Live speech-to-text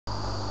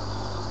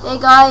Hey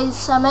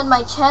guys, I'm at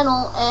my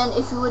channel, and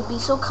if you would be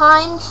so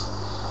kind,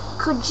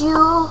 could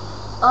you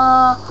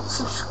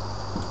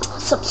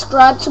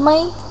subscribe to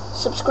my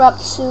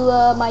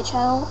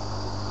channel?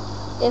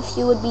 If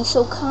you would be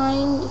so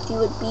kind, if you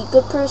would be a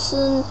good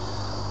person.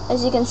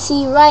 As you can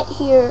see right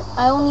here,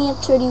 I only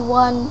have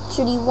 31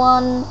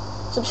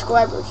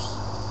 subscribers,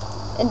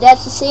 and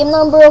that's the same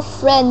number of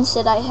friends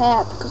that I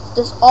have, because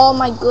there's all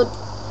my good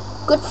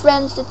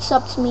friends that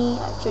sub to me.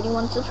 I have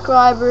 31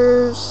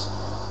 subscribers.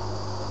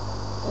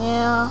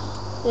 Yeah,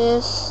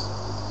 this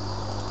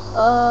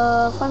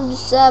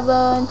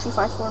 507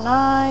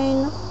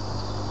 3549.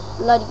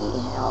 Bloody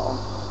hell.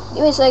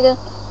 Give me a second.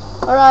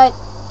 Alright,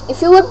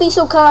 if you would be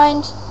so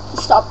kind,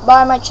 stop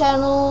by my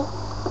channel.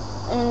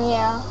 And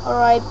yeah,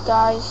 alright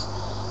guys.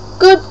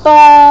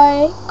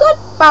 Goodbye.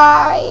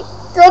 Goodbye.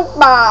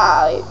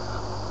 Goodbye.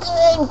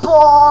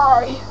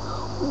 Goodbye.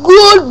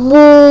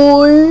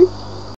 Goodbye.